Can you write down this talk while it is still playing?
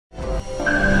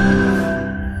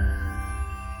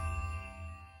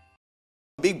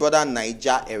Big Brother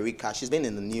Naija Erica. She's been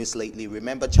in the news lately.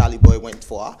 Remember, Charlie Boy went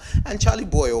for her, and Charlie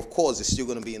Boy, of course, is still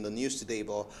going to be in the news today.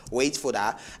 But wait for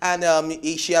that. And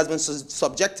she has been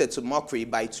subjected to mockery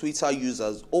by Twitter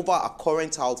users over a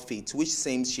current outfit, which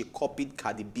seems she copied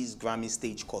Cardi B's Grammy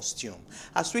stage costume,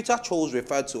 as Twitter trolls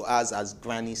referred to us as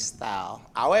Granny Style.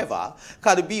 However,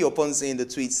 Cardi B, upon seeing the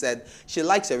tweet, said she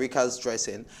likes Erica's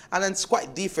dressing, and it's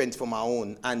quite different from her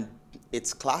own, and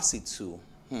it's classy too.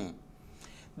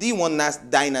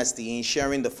 D1 Dynasty, in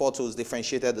sharing the photos,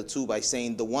 differentiated the two by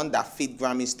saying the one that fit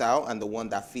Grammy style and the one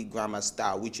that fit Grandma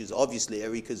style, which is obviously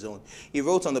Erica's own. He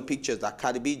wrote on the pictures that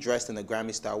Cardi B dressed in a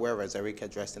Grammy style, whereas Erica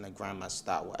dressed in a Grandma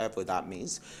style, whatever that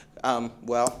means.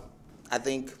 Well, I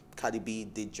think Cardi B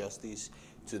did justice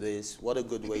to this. What a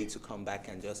good way to come back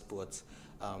and just put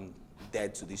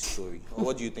dead to this story. Or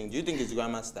what do you think? Do you think it's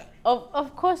Grandma style?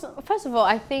 Of course. First of all,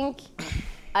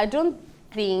 I don't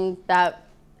think that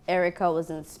Erica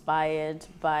was inspired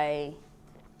by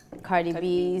Cardi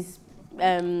B's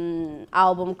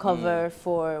album cover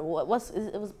for it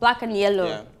was Black and Yellow.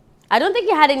 Yeah. I don't think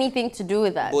it had anything to do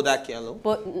with that. Bodak Yellow.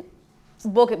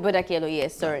 Bodak Yellow,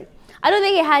 yes, sorry. I don't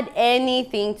think it had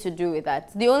anything to do with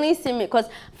that. The only because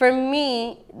for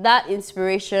me, that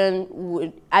inspiration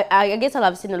would, I guess I'll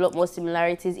have seen a lot more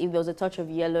similarities if there was a touch of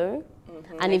yellow.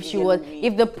 And if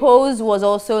if the pose was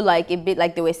also like a bit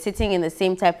like they were sitting in the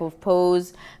same type of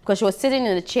pose, because she was sitting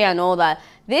in a chair and all that.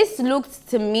 This looked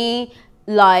to me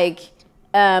like,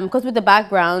 because with the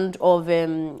background of,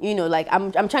 you know, like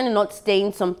I'm trying to not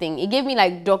stain something. It gave me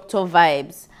like doctor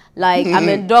vibes. Like I'm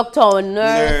a doctor or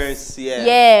nurse.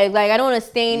 Yeah, like I don't want to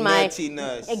stain my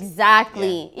nurse.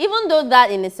 Exactly. Yeah. Even though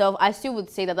that in itself, I still would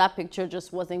say that that picture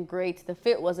just wasn't great. The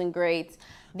fit wasn't great.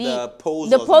 The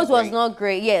pose was not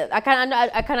great. Yeah, I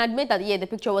can admit that. Yeah, the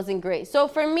picture wasn't great. So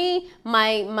for me,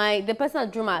 the person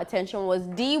that drew my attention was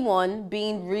D1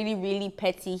 being really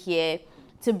petty here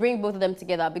to bring both of them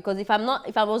together. Because if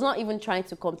I was not even trying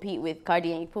to compete with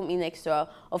Cardi and you put me next to her,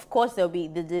 of course there'll be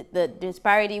the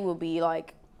disparity will be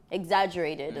like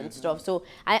exaggerated and stuff. So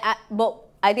but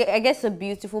I guess a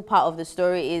beautiful part of the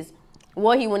story is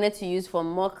what he wanted to use for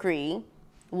mockery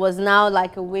was now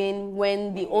like a win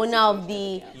when the owner of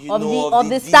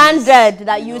the standard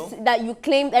that you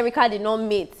claimed Erica did not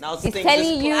meet is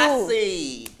telling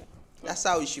you. That's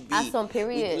how it should be. That's on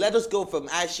period. Let us go from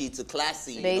ashy to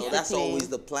classy. You know, that's always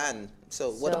the plan.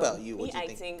 So what about you? What do you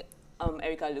think? I think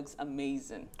Erica looks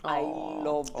amazing. Aww. I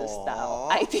love the style.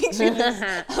 I think she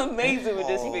looks amazing with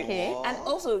this fit. And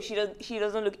also, she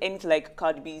doesn't look anything like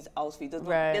Cardi B's outfit.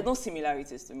 There's no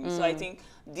similarities to me. So I think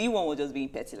D1 was just being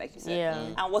petty, like you said.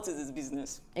 Yeah. And what is his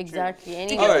business?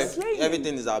 Exactly. All right.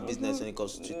 Everything is our business when it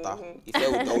comes to Twitter. If I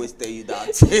would always tell you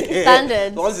that.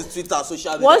 Standard. Once it's Twitter,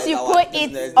 social media, once you put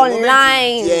it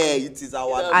online, it is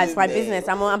our business. As my business.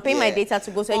 I'm paying my data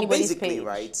to go to anybody's page. Basically,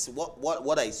 right,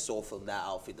 what I saw from that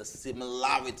outfit, the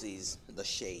similarities, the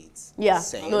shades. Yeah,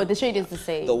 no, the shade is the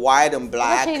same. The white and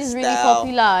black. The shade is really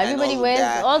popular. Everybody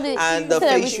wears all the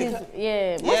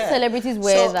celebrities. Most celebrities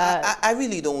wear that. I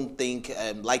really don't think,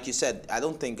 like you said, I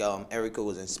don't think Erica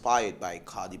was inspired by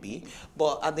Cardi B.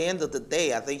 But at the end of the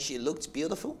day, I think she looked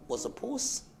beautiful. Was the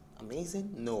pose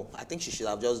amazing? No, I think she should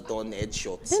have just done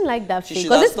headshots. I didn't like that fit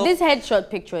because this headshot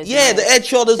picture is nice. The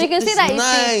headshot is nice. So you can see that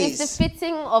it's the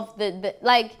fitting of the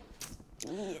like.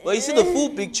 Well, you see, the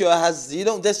full picture has, you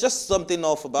know, there's just something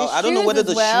off about. I don't know whether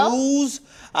the shoes.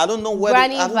 I don't know whether.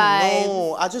 Granny I don't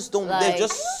know. I just don't. Like, there's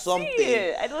just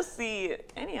something. I don't see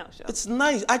it. Anyhow, it's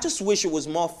nice. I just wish it was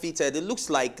more fitted. It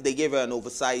looks like they gave her an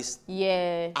oversized.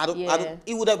 Yeah. I don't.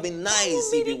 It would have been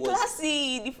nice if it was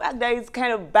classy. The fact that it's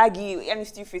kind of baggy and it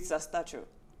still fits her stature.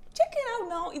 Check it out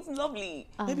now. It's lovely.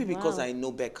 Maybe because I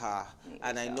know Becca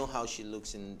and I know how she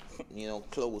looks in, you know,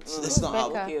 clothes. That's not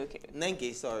how. Okay.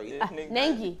 Nengi, sorry.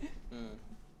 Nengi.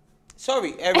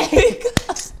 Sorry, Eric.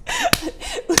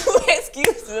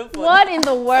 Excuse me. What in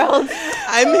the world?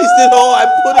 I missed it all. I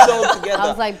put it all together. I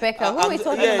was like, Becca, what are we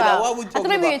talking about? What are we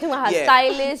talking I thought maybe you were talking about her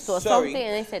stylist or something,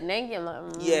 and they said Nengi. I'm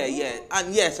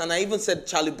like, and I even said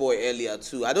Charlie Boy earlier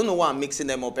too. I don't know why I'm mixing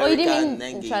them up. Erica you didn't mean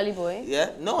and Nengi. Charlie Boy?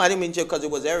 Yeah, no, I didn't mean because it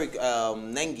was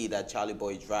Nengi that Charlie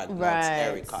Boy dragged, not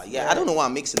Erica. Yeah, I don't know why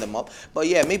I'm mixing them up, but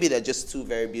yeah, maybe they're just two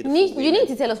very beautiful. You need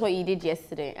to tell us what you did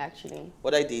yesterday, actually.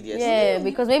 What I did yesterday? Yeah,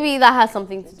 because maybe that has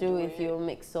something to do with your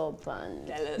mix-up.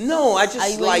 happened? No, I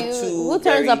just like to. Who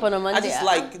turns up on a Monday? I just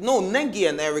like Nengi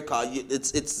and Erica.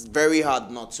 It's very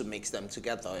hard not to mix them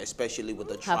together, especially with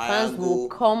the triangle. Her fans will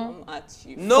come at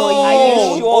you. No, are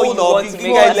you sure you want to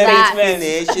make guys let me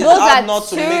finish. It's hard not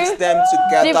to mix them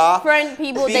together. Different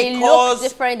people. They look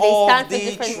different. They stand for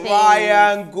different things.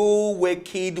 Triangle with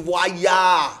Kid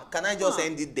Wire. Can I just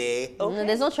end it there? Okay. No,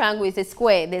 there's no triangle. It's a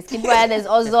square. There's Kid Wire. There's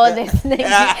Ozo. There's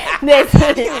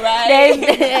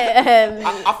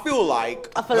I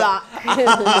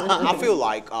feel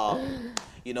like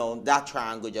you know, that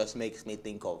triangle just makes me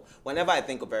think of, whenever I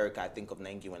think of Erica, I think of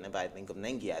Nengi. Whenever I think of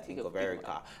Nengi, I think of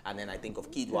Erica. And then I think of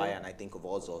Kid Wire and I think of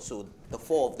Ozo. So the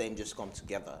four of them just come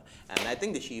together. And I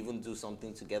think they should even do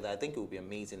something together. I think it would be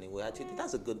amazing.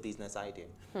 That's a good business idea.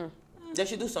 They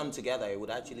should do something together. It would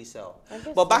actually sell.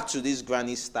 But back to this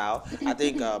granny style, I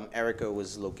think Erica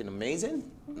was looking amazing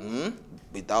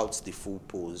without the full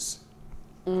pose.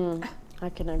 I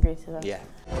can agree to that. Yeah.